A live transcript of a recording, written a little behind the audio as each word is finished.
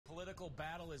political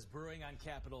battle is brewing on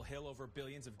Capitol Hill over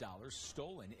billions of dollars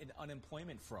stolen in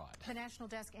unemployment fraud. The National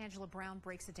Desk Angela Brown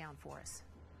breaks it down for us.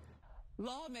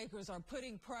 Lawmakers are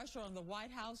putting pressure on the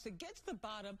White House to get to the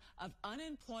bottom of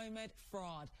unemployment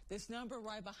fraud. This number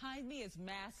right behind me is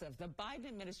massive. The Biden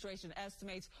administration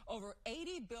estimates over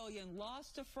 $80 billion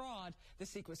lost to fraud. The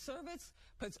Secret Service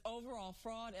puts overall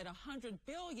fraud at $100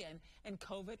 billion in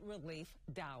COVID relief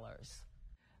dollars.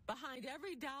 Behind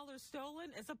every dollar stolen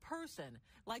is a person,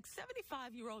 like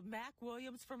 75-year-old Mac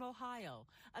Williams from Ohio.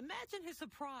 Imagine his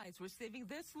surprise receiving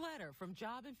this letter from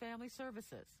Job and Family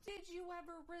Services. Did you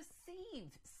ever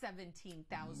receive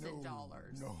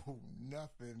 $17,000? No,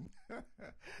 nothing.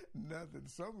 Nothing.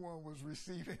 Someone was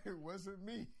receiving it. It wasn't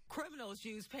me. Criminals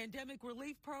use pandemic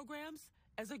relief programs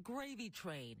as a gravy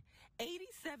train.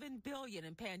 $87 billion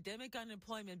in pandemic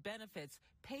unemployment benefits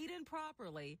paid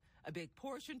improperly, a big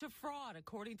portion to fraud,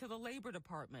 according to the Labor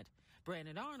Department.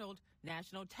 Brandon Arnold,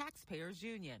 National Taxpayers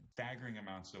Union. Staggering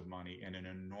amounts of money and an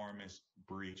enormous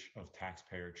breach of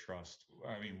taxpayer trust.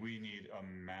 I mean, we need a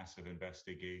massive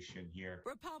investigation here.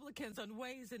 Republicans on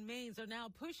Ways and Means are now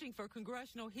pushing for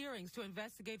congressional hearings to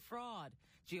investigate fraud.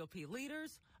 GOP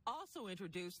leaders also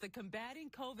introduced the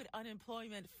Combating COVID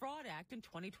Unemployment Fraud Act in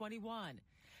 2021.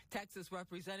 Texas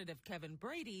Representative Kevin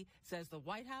Brady says the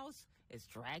White House is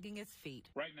dragging its feet.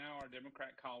 Right now, our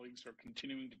Democrat colleagues are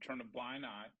continuing to turn a blind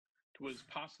eye to what is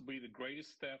possibly the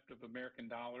greatest theft of American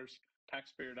dollars,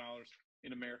 taxpayer dollars,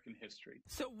 in American history.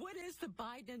 So what is the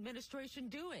Biden administration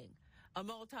doing? A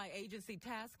multi-agency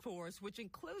task force, which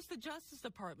includes the Justice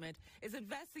Department, is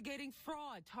investigating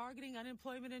fraud targeting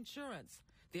unemployment insurance.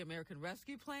 The American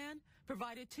Rescue Plan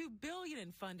provided $2 billion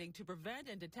in funding to prevent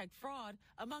and detect fraud,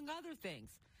 among other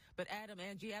things. But Adam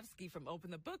Andrzejewski from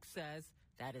Open the Book says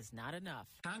that is not enough.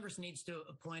 Congress needs to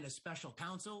appoint a special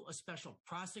counsel, a special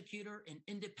prosecutor, an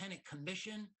independent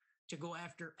commission to go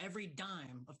after every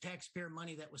dime of taxpayer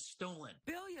money that was stolen.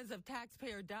 Billions of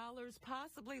taxpayer dollars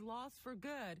possibly lost for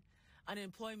good.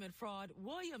 Unemployment fraud,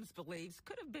 Williams believes,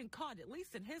 could have been caught, at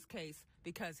least in his case,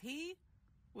 because he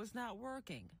was not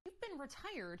working. You've been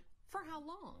retired for how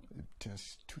long?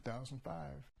 Since 2005.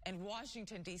 In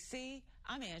Washington, D.C.,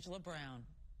 I'm Angela Brown.